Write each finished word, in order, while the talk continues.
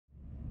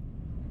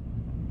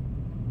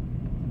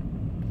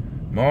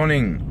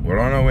Morning, we're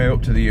on our way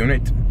up to the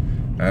unit.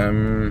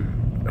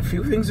 A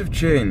few things have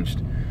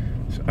changed.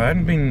 So I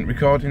hadn't been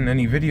recording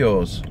any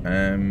videos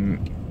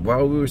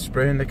while we were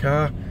spraying the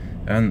car,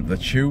 and the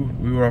chew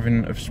we were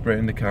having of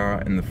spraying the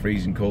car in the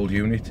freezing cold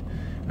unit.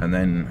 And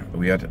then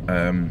we had,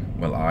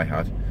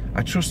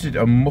 I trusted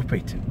a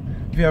muppet.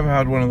 Have you ever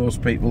had one of those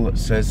people that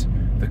says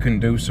they can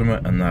do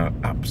something and they're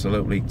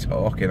absolutely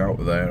talking out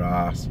of their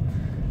arse?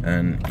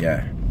 And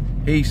yeah,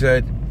 he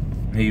said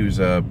he was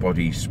a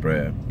body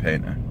sprayer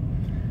painter,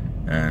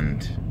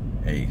 and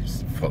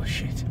he's full of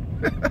shit.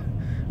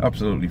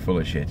 Absolutely full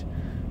of shit.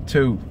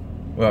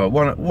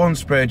 One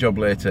spray job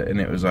later, and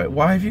it was like,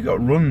 why have you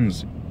got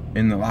runs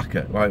in the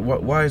lacquer? Like,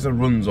 why is there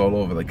runs all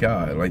over the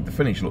car? Like, the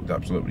finish looked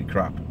absolutely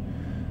crap.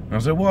 And I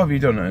was like, what have you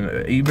done?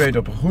 And he made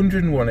up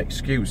 101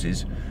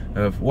 excuses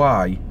of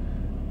why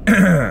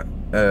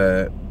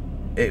it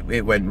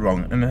went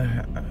wrong. And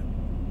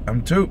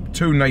I'm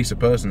too nice a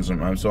person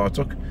sometimes, so I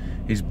took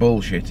his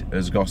bullshit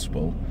as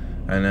gospel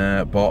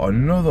and bought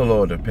another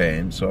load of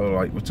paint. So,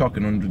 like, we're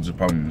talking hundreds of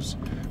pounds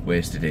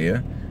wasted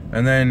here.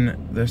 And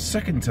then the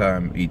second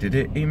time he did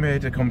it, he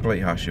made a complete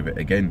hash of it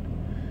again.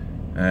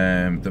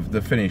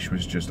 The finish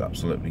was just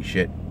absolutely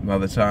shit. By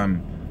the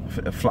time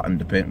I flattened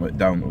the paint went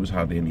down, there was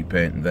hardly any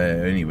paint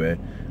there anyway,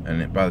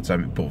 and by the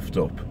time it buffed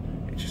up,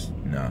 it just,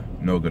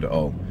 no good at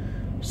all.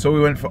 So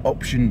we went for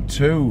option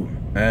 2,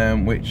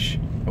 which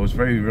I was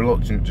very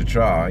reluctant to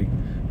try,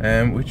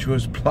 which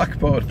was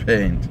blackboard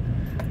paint.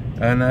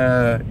 And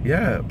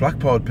yeah,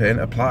 blackboard paint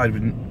applied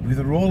with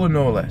a roller,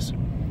 no less.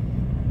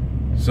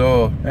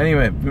 So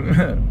anyway,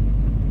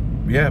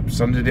 yeah,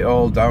 sanded it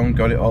all down,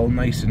 got it all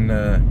nice and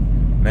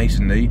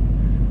neat,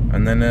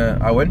 and then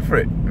I went for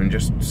it and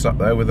just sat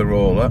there with a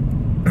roller,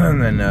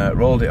 and then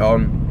rolled it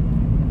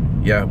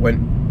on. Yeah,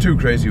 went too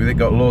crazy with it,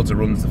 got loads of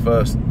runs the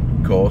first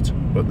coat,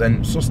 but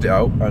then sussed it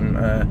out, and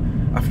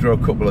after a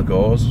couple of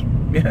goes,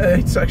 yeah,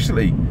 it's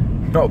actually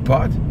not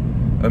bad.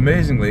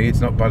 Amazingly, it's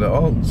not bad at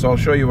all. So I'll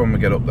show you when we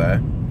get up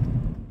there.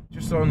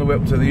 Just on the way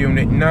up to the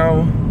unit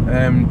now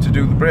to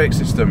do the brake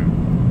system.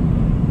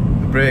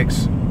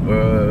 Brakes,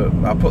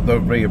 I put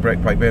the rear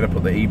brake pipe in, I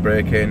put the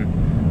e-brake in.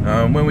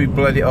 When we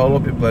bled it all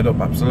up, it bled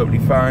up absolutely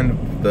fine.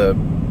 The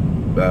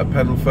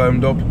pedal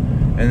firmed up,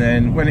 and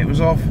then when it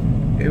was off,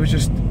 it was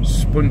just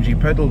spongy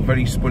pedal,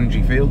 very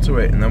spongy feel to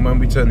it. And then when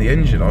we turned the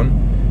engine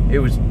on, it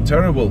was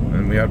terrible,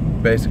 and we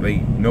had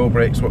basically no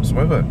brakes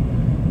whatsoever.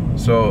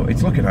 So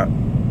it's looking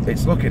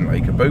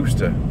like a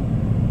booster.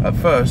 At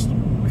first,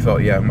 we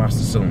thought, yeah,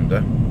 master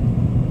cylinder.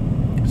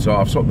 So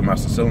I've swapped the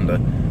master cylinder.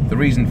 The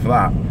reason for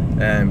that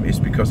is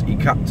because he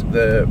capped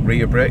the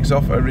rear brakes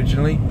off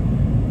originally,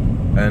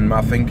 and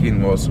my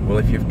thinking was, well,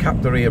 if you've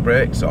capped the rear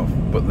brakes off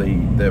but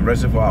the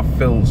reservoir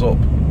fills up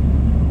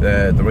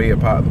the rear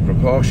part of the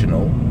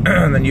proportional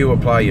and then you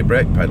apply your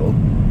brake pedal,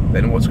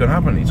 then what's going to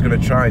happen? It's going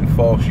to try and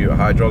force your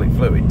hydraulic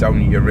fluid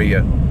down your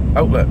rear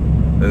outlet.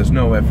 There's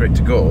nowhere for it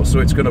to go, so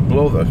it's going to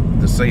blow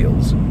the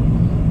seals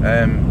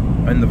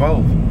and the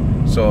valve.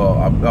 So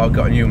I've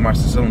got a new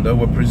master cylinder.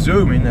 We're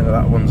presuming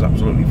that one's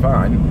absolutely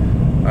fine,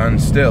 and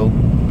still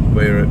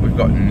we've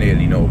got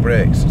nearly no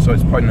brakes, so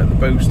it's pointing at the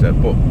booster,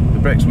 but the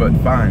brakes worked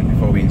fine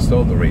before we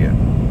installed the rear.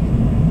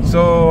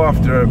 So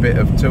after a bit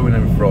of toing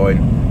and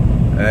froing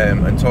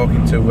and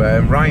talking to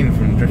Ryan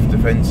from Drift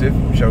Defensive,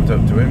 shout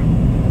out to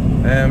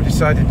him,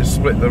 decided to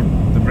split the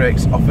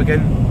brakes off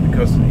again,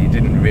 because he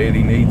didn't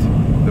really need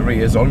the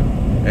rears on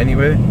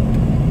anyway.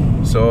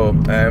 So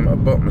I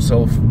bought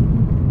myself,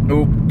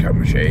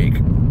 camera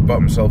shake,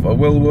 bought myself a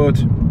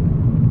Woes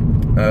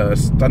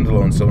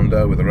standalone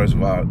cylinder with a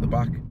reservoir at the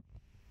back.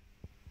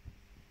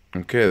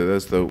 Okay,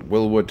 there's the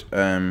Woes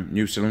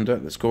new cylinder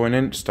that's going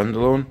in,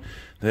 standalone.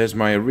 There's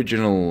my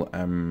original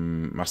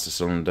master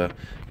cylinder.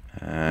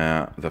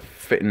 The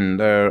fitting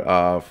there,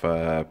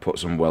 I've put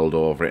some weld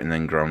over it and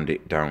then ground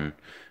it down,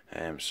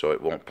 so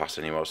it won't pass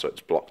anymore, so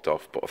it's blocked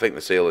off. But I think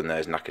the seal in there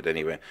is knackered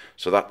anyway,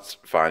 so that's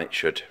fine. It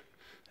should,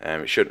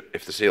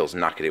 if the seal's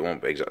knackered, it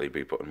won't exactly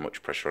be putting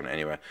much pressure on it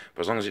anyway.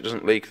 But as long as it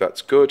doesn't leak,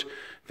 that's good.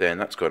 Then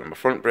that's going on my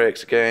front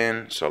brakes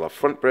again, so I'll have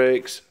front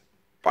brakes,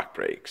 back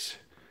brakes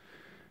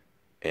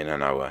in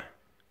an hour,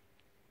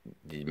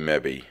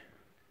 maybe.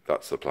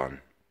 That's the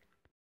plan.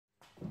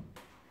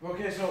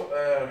 Okay, so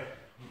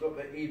we've got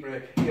the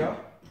e-brake here,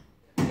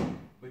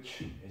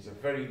 which is a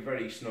very,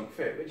 very snug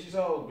fit, which is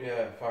all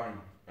fine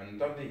and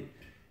dandy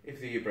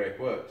if the e-brake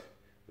worked.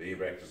 The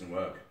e-brake doesn't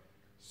work,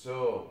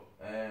 so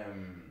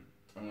I'm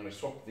going to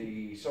swap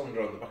the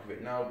cylinder on the back of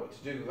it now. But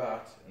to do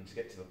that and to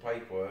get to the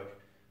pipe work,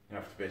 I'm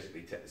going to have to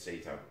basically take the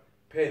seat out.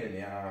 Pain in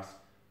the arse,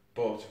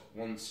 but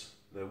once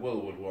the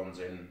Woes one's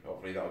in,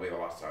 hopefully that'll be the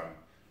last time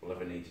we'll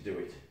ever need to do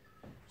it.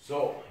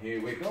 So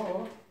here we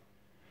go.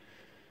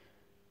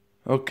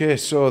 Okay,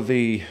 so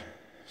the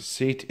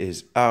seat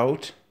is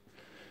out.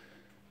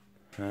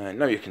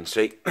 Now you can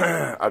see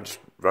I just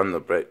ran the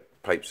brake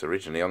pipes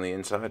originally on the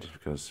inside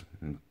because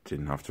I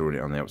didn't have to run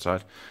it on the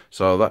outside.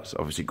 So that's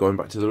obviously going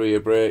back to the rear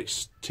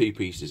brakes. Two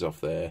pieces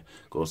off there,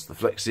 goes to the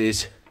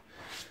flexes.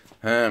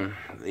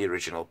 The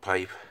original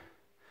pipe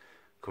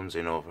comes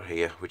in over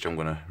here, which I'm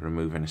going to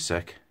remove in a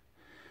sec,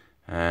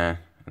 and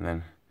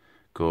then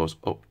goes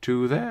up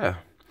to there.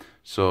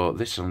 So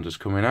this cylinder's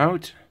coming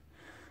out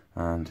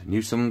and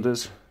new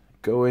cylinders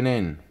going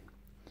in.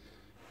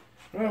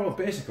 Right, well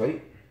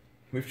basically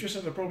we've just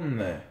had a problem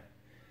there.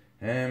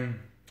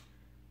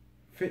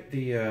 Fit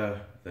the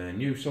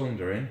new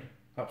cylinder in,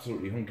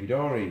 absolutely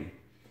hunky-dory.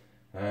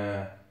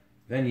 Then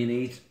you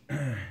need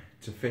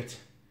to fit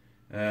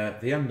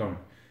the end on.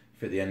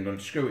 Fit the end on,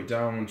 screw it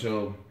down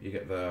until you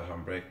get the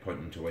handbrake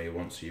pointing to where you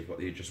want, so you've got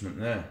the adjustment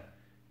there.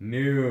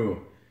 No,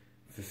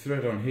 the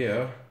thread on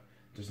here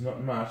does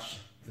not match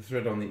the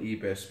thread on the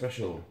eBay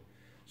Special,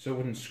 so it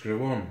wouldn't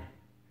screw on.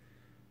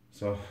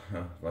 So,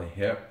 like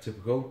here,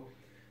 typical.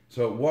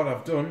 So what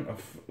I've done,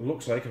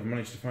 looks like I've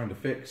managed to find a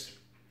fix.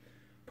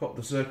 Pop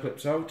the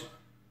circlips out,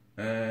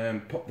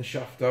 pop the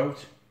shaft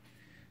out.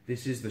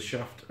 This is the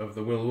shaft of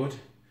the Willwood.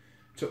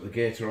 Took the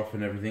gator off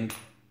and everything.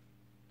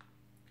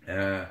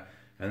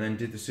 And then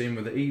did the same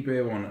with the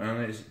eBay one,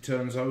 and as it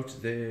turns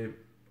out they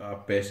are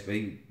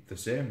basically the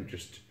same,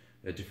 just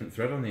a different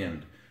thread on the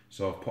end.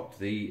 So I've popped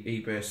the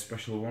eBay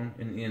Special one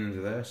in the end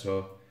of there,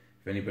 so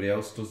if anybody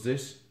else does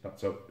this,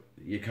 that's how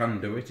you can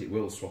do it, it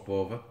will swap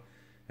over.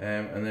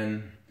 And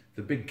then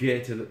the big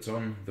gator that's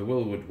on the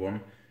Willwood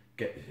one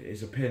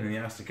is a pain in the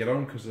ass to get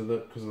on because of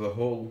the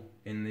hole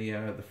in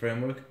the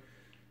framework.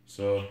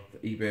 So the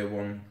eBay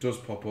one does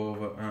pop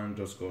over and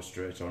does go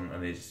straight on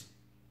and is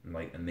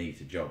like a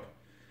neat job.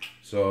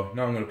 So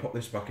now I'm going to pop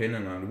this back in,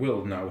 and I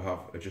will now have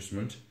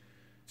adjustment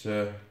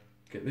to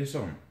get this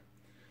on.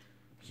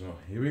 So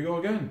here we go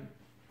again.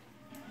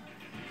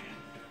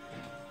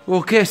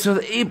 Okay, so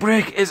the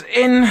e-brake is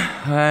in.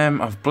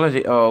 I've bled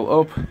it all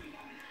up.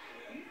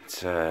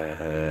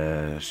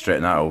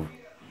 Straighten that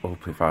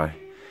up if I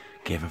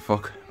gave a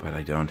fuck, but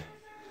I don't.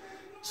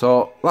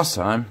 So last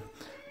time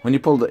when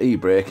you pulled the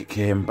e-brake, it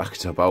came back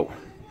to about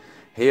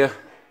here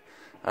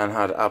and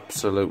had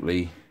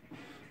absolutely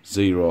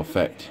zero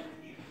effect.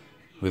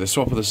 With a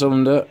swap of the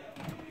cylinder,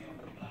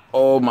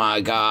 oh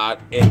my god,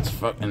 it's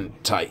fucking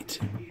tight.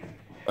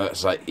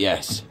 It's like,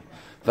 yes,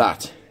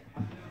 that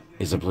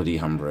is a bloody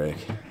handbrake.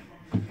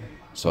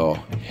 So,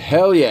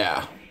 hell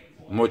yeah,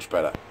 much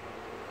better.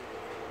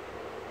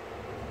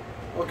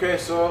 Okay,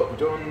 so we've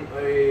done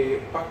the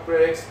back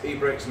brakes,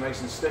 e-brakes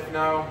nice and stiff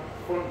now.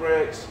 Front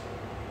brakes,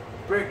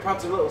 brake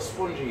pad's a little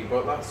spongy,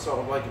 but that's sort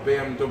of like a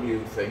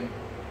BMW thing.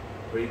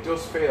 But it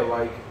does feel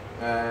like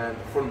the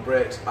front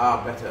brakes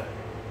are better.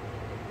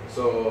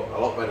 So, a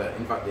lot better.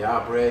 In fact, they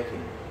are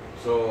braking.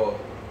 So,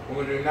 what I'm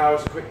going to do now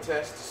is a quick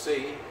test to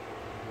see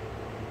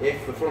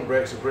if the front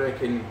brakes are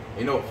braking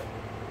enough.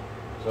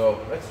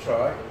 So, let's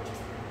try.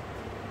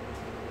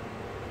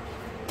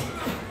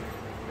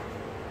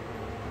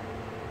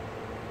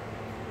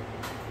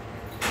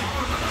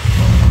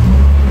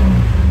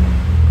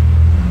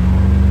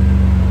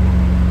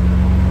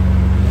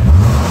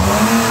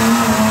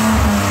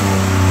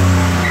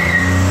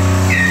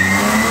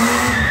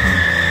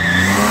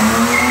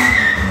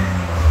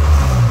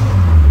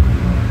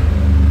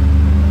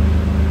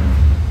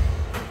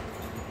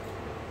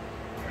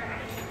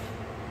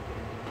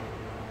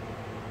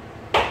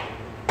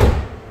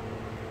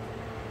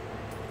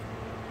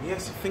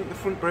 Yes, I think the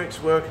front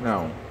brakes work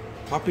now.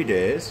 Happy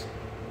days.